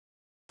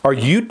Are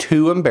you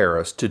too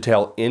embarrassed to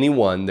tell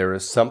anyone there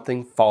is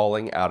something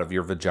falling out of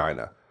your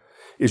vagina?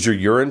 Is your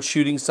urine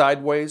shooting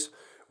sideways,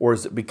 or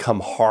has it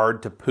become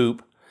hard to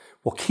poop?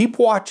 Well, keep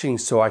watching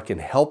so I can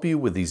help you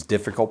with these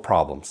difficult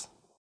problems.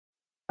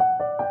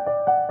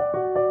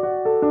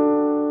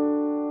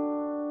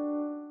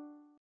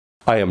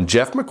 I am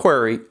Jeff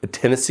McQueary, a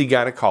Tennessee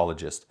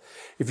gynecologist.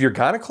 If your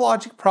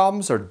gynecologic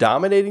problems are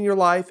dominating your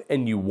life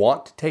and you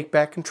want to take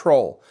back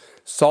control,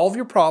 solve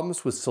your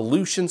problems with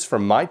solutions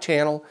from my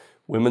channel,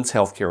 Women's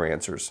Healthcare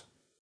Answers.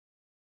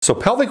 So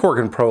pelvic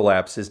organ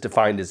prolapse is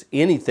defined as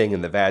anything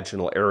in the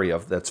vaginal area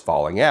that's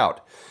falling out.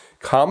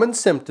 Common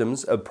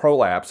symptoms of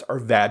prolapse are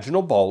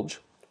vaginal bulge,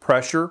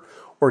 pressure,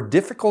 or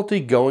difficulty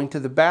going to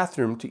the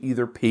bathroom to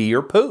either pee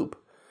or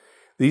poop.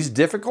 These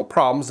difficult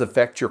problems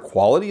affect your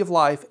quality of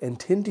life and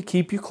tend to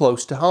keep you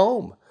close to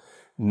home,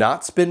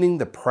 not spending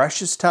the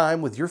precious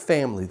time with your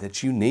family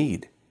that you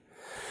need.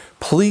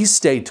 Please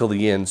stay till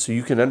the end so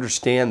you can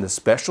understand the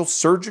special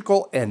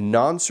surgical and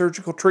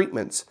non-surgical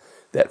treatments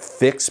that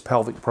fix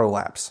pelvic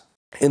prolapse.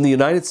 In the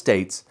United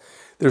States,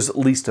 there's at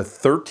least a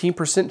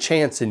 13%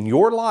 chance in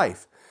your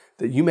life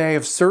that you may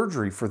have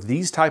surgery for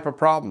these type of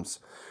problems.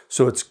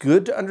 So it's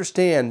good to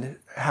understand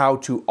how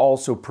to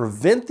also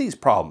prevent these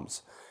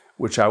problems,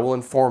 which I will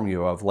inform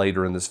you of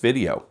later in this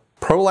video.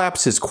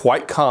 Prolapse is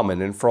quite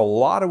common, and for a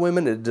lot of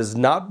women it does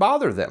not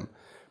bother them.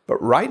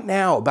 But right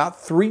now,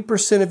 about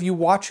 3% of you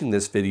watching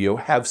this video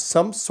have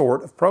some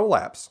sort of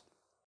prolapse.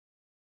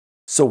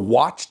 So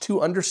watch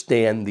to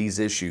understand these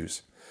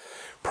issues.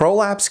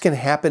 Prolapse can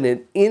happen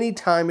at any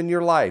time in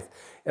your life,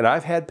 and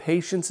I've had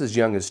patients as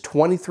young as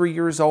 23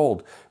 years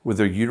old with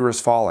their uterus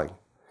falling.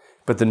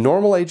 But the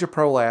normal age of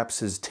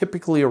prolapse is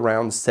typically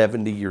around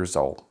 70 years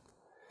old.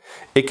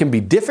 It can be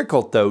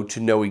difficult, though,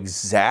 to know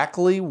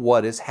exactly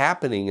what is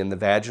happening in the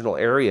vaginal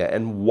area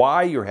and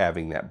why you're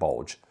having that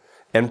bulge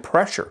and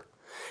pressure.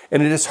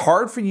 And it is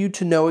hard for you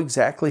to know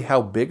exactly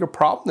how big a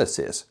problem this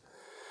is.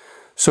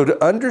 So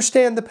to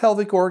understand the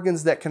pelvic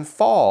organs that can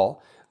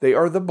fall, they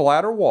are the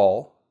bladder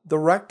wall, the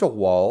rectal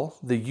wall,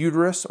 the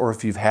uterus, or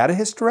if you've had a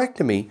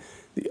hysterectomy,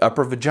 the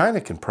upper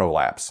vagina can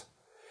prolapse.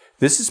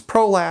 This is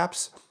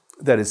prolapse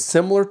that is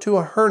similar to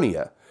a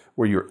hernia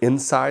where your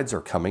insides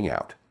are coming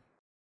out.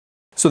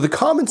 So the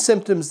common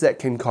symptoms that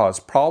can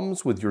cause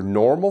problems with your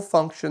normal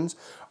functions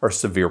are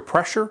severe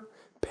pressure,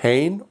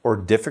 pain, or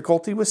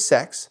difficulty with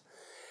sex,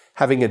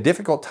 having a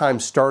difficult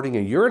time starting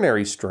a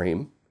urinary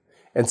stream,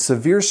 and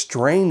severe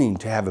straining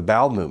to have a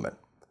bowel movement.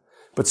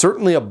 But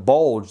certainly a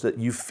bulge that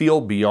you feel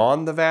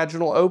beyond the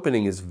vaginal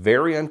opening is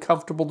very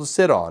uncomfortable to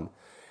sit on,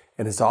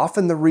 and is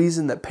often the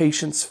reason that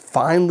patients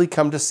finally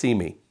come to see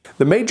me.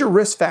 The major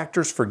risk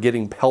factors for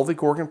getting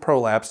pelvic organ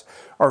prolapse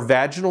are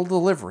vaginal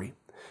delivery,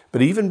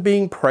 but even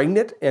being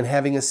pregnant and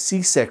having a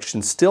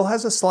C-section still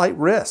has a slight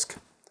risk.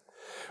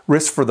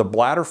 Risk for the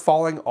bladder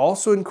falling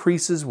also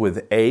increases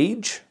with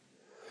age,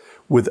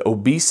 with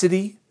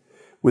obesity,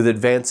 with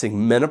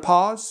advancing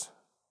menopause,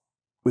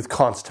 with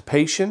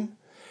constipation,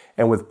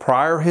 and with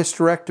prior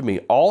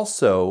hysterectomy,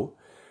 also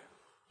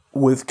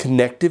with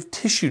connective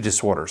tissue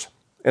disorders.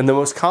 And the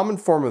most common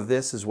form of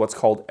this is what's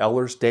called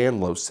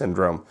Ehlers-Danlos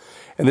syndrome.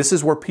 And this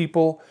is where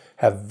people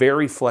have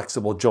very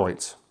flexible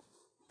joints.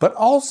 But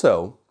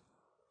also,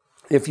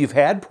 if you've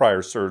had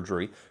prior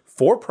surgery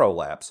for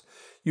prolapse,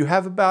 you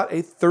have about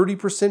a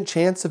 30%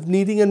 chance of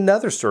needing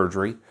another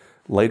surgery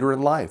later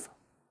in life.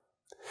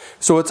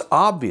 So it's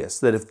obvious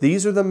that if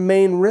these are the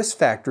main risk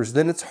factors,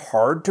 then it's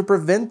hard to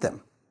prevent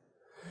them.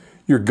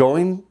 You're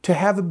going to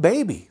have a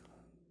baby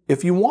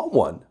if you want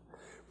one.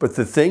 But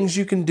the things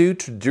you can do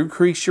to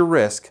decrease your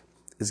risk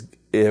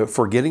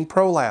for getting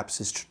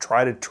prolapse is to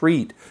try to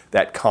treat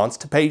that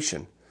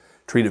constipation.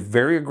 Treat it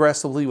very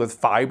aggressively with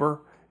fiber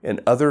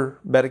and other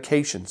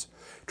medications.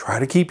 Try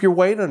to keep your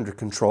weight under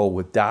control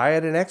with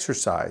diet and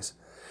exercise.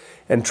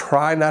 And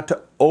try not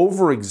to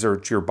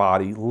overexert your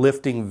body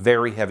lifting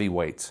very heavy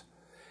weights.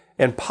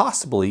 And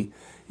possibly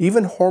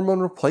even hormone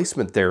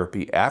replacement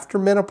therapy after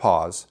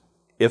menopause,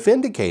 if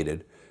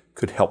indicated,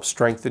 could help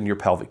strengthen your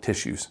pelvic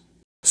tissues.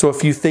 So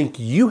if you think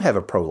you have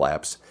a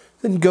prolapse,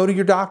 then go to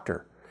your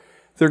doctor.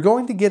 They're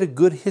going to get a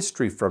good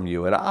history from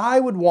you, and I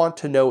would want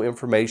to know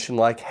information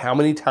like how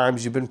many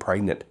times you've been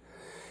pregnant,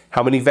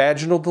 how many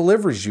vaginal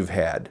deliveries you've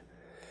had.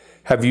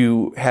 Have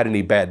you had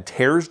any bad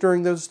tears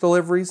during those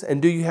deliveries,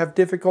 and do you have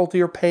difficulty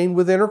or pain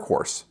with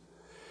intercourse?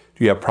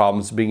 Do you have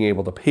problems being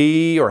able to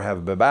pee or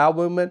have a bowel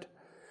movement?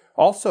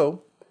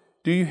 Also,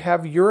 do you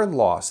have urine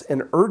loss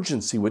and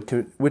urgency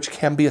which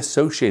can be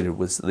associated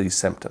with these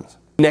symptoms?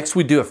 Next,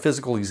 we do a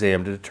physical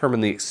exam to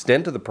determine the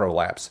extent of the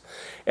prolapse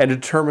and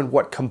determine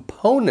what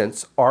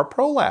components are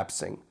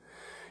prolapsing.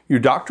 Your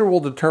doctor will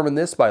determine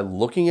this by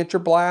looking at your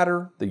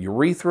bladder, the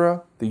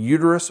urethra, the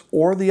uterus,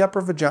 or the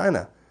upper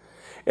vagina,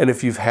 and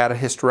if you've had a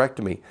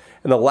hysterectomy.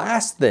 And the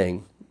last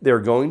thing they're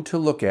going to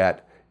look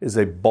at is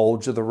a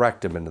bulge of the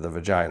rectum into the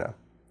vagina.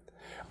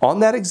 On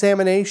that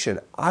examination,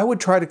 I would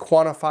try to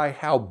quantify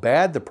how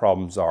bad the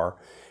problems are,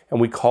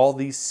 and we call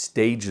these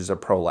stages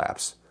of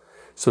prolapse.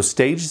 So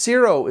stage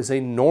 0 is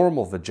a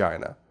normal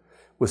vagina,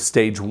 With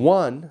stage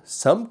 1,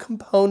 some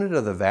component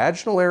of the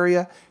vaginal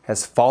area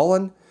has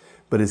fallen,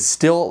 but is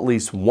still at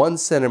least 1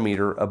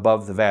 centimeter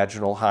above the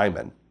vaginal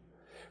hymen.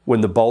 When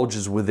the bulge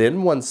is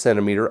within 1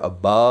 centimeter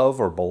above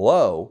or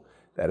below,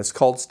 that is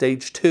called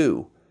stage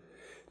 2.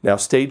 Now,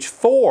 stage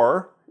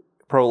 4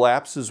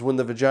 prolapse is when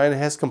the vagina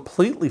has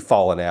completely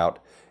fallen out,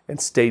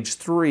 and stage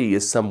 3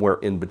 is somewhere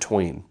in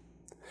between.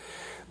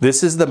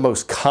 This is the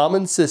most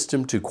common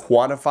system to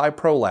quantify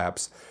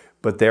prolapse,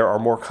 but there are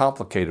more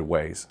complicated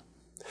ways.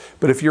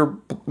 But if your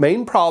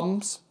main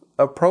problems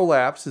of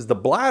prolapse is the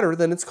bladder,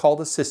 then it's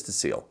called a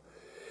cystocele.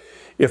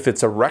 If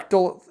it's a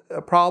rectal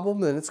problem,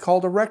 then it's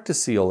called a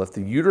rectocele. If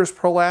the uterus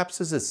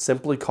prolapses, it's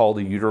simply called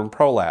a uterine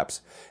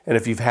prolapse. And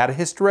if you've had a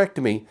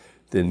hysterectomy,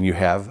 then you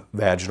have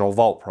vaginal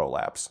vault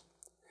prolapse.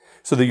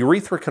 So the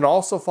urethra can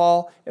also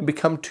fall and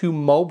become too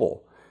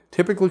mobile,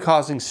 typically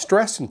causing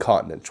stress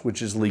incontinence,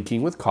 which is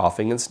leaking with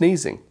coughing and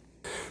sneezing.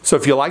 So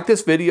if you like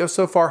this video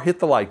so far, hit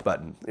the like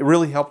button. It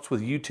really helps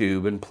with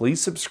YouTube, and please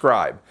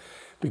subscribe,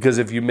 because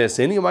if you miss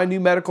any of my new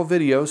medical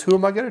videos, who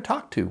am I going to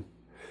talk to?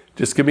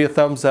 Just give me a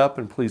thumbs up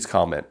and please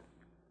comment.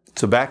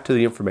 So back to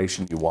the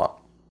information you want.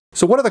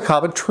 So what are the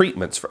common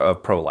treatments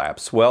of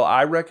prolapse? Well,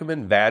 I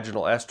recommend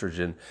vaginal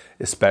estrogen,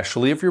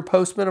 especially if you're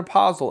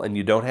postmenopausal and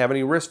you don't have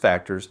any risk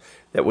factors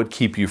that would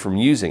keep you from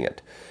using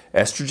it.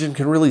 Estrogen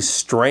can really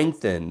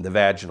strengthen the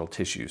vaginal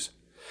tissues.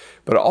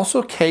 But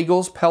also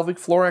Kegels pelvic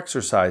floor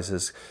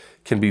exercises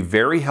can be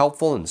very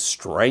helpful in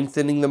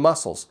strengthening the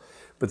muscles,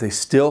 but they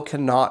still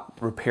cannot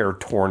repair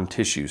torn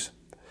tissues.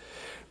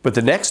 But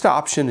the next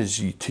option is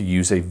to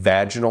use a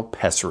vaginal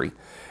pessary.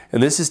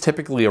 And this is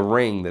typically a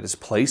ring that is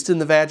placed in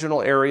the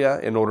vaginal area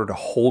in order to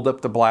hold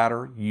up the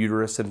bladder,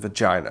 uterus, and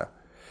vagina.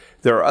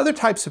 There are other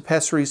types of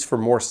pessaries for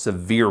more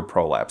severe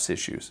prolapse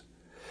issues.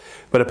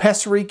 But a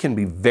pessary can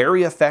be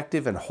very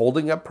effective in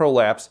holding up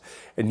prolapse,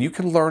 and you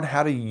can learn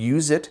how to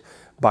use it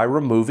by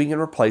removing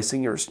and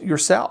replacing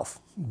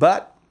yourself.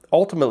 But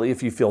ultimately,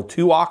 if you feel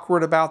too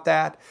awkward about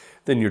that,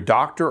 then your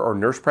doctor or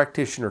nurse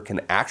practitioner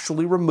can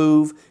actually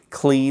remove,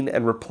 clean,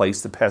 and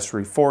replace the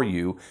pessary for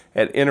you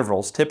at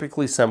intervals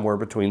typically somewhere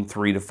between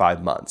 3 to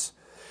 5 months.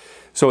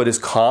 So it is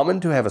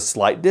common to have a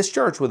slight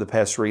discharge with a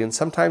pessary and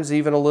sometimes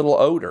even a little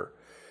odor.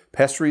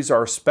 Pessaries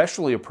are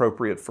especially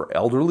appropriate for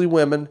elderly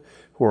women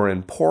who are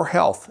in poor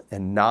health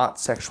and not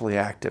sexually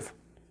active.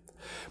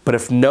 But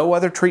if no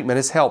other treatment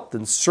has helped,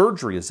 then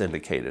surgery is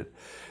indicated.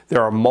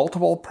 There are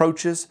multiple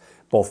approaches,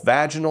 both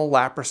vaginal,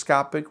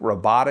 laparoscopic,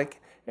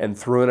 robotic, and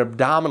through an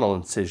abdominal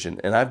incision,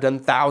 and I've done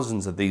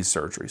thousands of these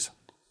surgeries.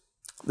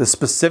 The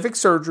specific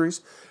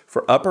surgeries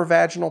for upper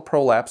vaginal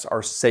prolapse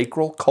are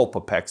sacral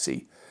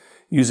colpopexy,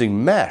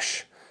 using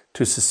mesh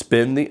to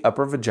suspend the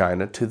upper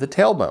vagina to the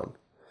tailbone.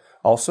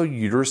 Also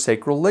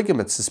uterosacral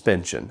ligament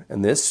suspension,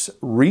 and this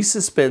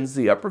resuspends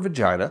the upper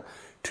vagina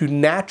to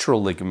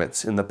natural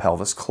ligaments in the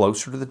pelvis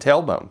closer to the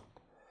tailbone.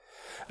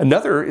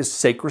 Another is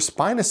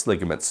sacrospinous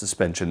ligament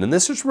suspension, and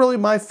this is really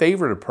my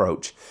favorite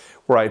approach,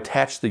 where I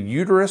attach the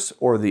uterus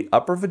or the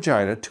upper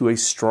vagina to a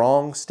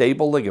strong,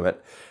 stable ligament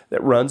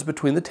that runs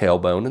between the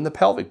tailbone and the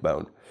pelvic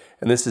bone,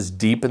 and this is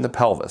deep in the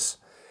pelvis.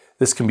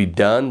 This can be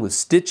done with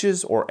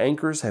stitches or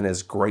anchors and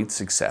has great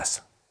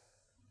success.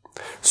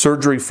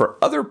 Surgery for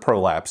other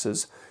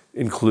prolapses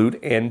include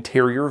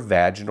anterior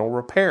vaginal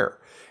repair,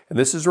 and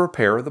this is a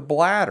repair of the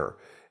bladder,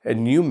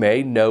 and you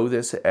may know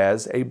this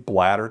as a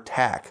bladder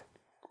tack.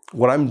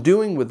 What I'm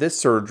doing with this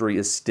surgery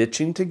is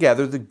stitching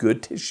together the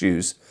good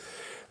tissues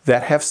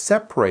that have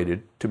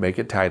separated to make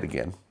it tight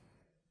again.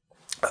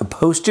 A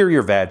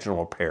posterior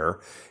vaginal repair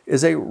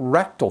is a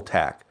rectal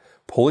tack,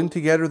 pulling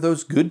together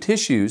those good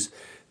tissues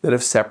that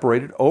have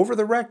separated over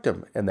the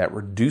rectum, and that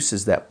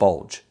reduces that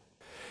bulge.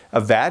 A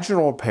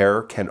vaginal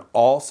repair can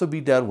also be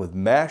done with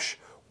mesh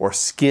or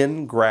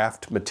skin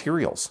graft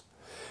materials.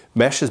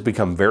 Mesh has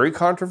become very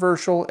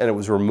controversial, and it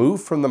was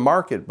removed from the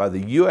market by the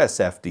US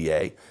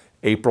FDA,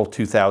 April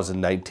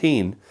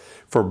 2019,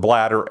 for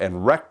bladder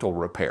and rectal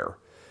repair.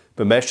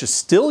 But mesh is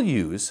still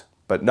used,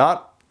 but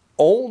not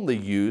only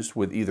used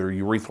with either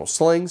urethral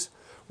slings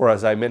or,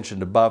 as I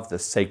mentioned above, the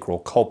sacral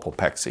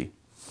colpopexy.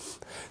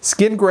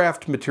 Skin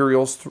graft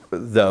materials,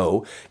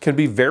 though, can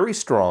be very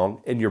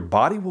strong, and your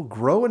body will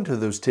grow into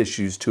those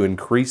tissues to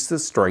increase the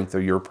strength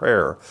of your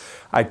repair.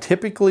 I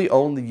typically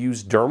only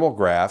use dermal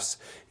grafts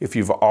if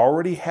you've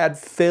already had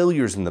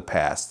failures in the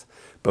past,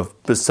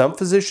 but some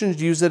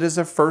physicians use it as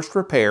a first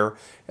repair,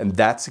 and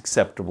that's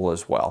acceptable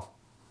as well.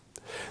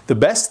 The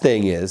best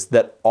thing is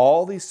that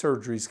all these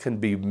surgeries can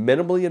be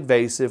minimally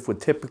invasive with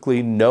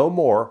typically no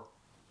more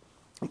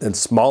than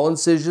small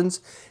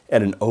incisions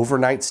and an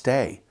overnight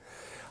stay.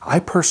 I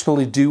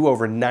personally do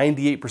over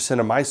 98%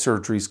 of my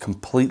surgeries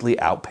completely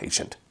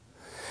outpatient.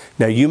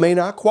 Now, you may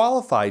not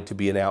qualify to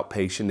be an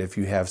outpatient if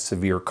you have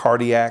severe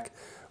cardiac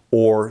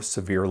or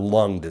severe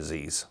lung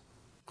disease.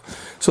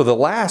 So the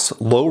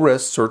last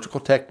low-risk surgical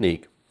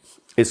technique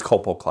is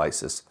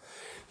colpoclysis.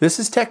 This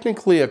is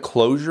technically a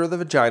closure of the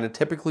vagina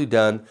typically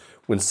done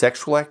when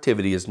sexual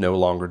activity is no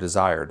longer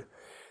desired.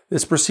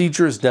 This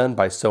procedure is done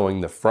by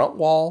sewing the front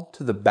wall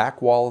to the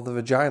back wall of the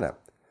vagina.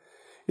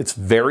 It's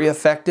very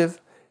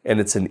effective, and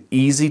it's an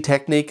easy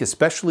technique,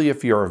 especially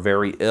if you are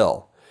very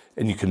ill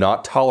and you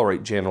cannot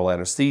tolerate general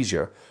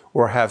anesthesia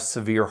or have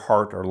severe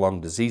heart or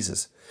lung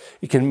diseases.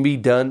 It can be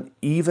done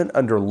even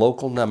under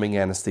local numbing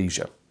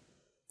anesthesia.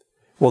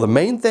 Well, the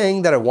main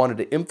thing that I wanted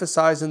to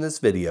emphasize in this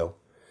video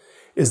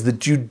is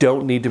that you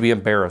don't need to be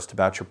embarrassed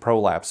about your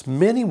prolapse.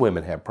 Many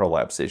women have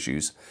prolapse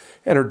issues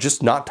and are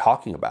just not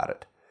talking about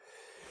it.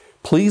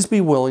 Please be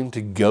willing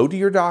to go to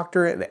your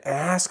doctor and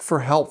ask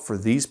for help for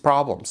these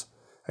problems.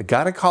 A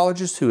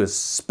gynecologist who is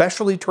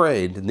specially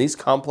trained in these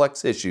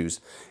complex issues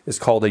is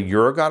called a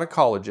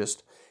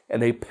urogynecologist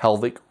and a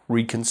pelvic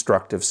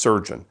reconstructive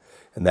surgeon,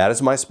 and that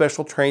is my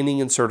special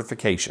training and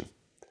certification.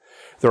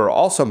 There are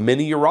also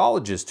many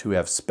urologists who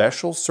have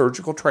special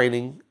surgical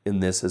training in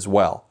this as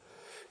well.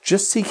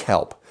 Just seek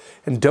help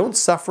and don't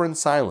suffer in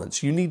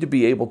silence. You need to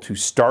be able to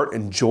start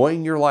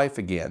enjoying your life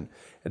again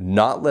and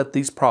not let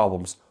these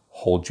problems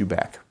hold you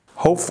back.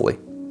 Hopefully,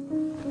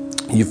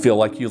 you feel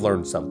like you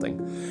learned something.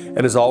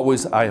 And as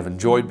always, I have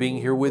enjoyed being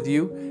here with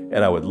you,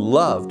 and I would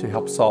love to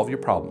help solve your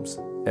problems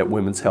at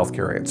Women's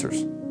Healthcare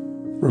Answers.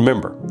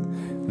 Remember,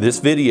 this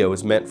video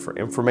is meant for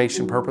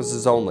information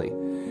purposes only.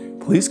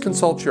 Please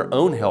consult your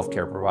own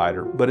healthcare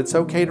provider, but it's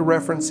okay to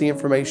reference the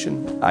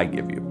information I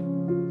give you.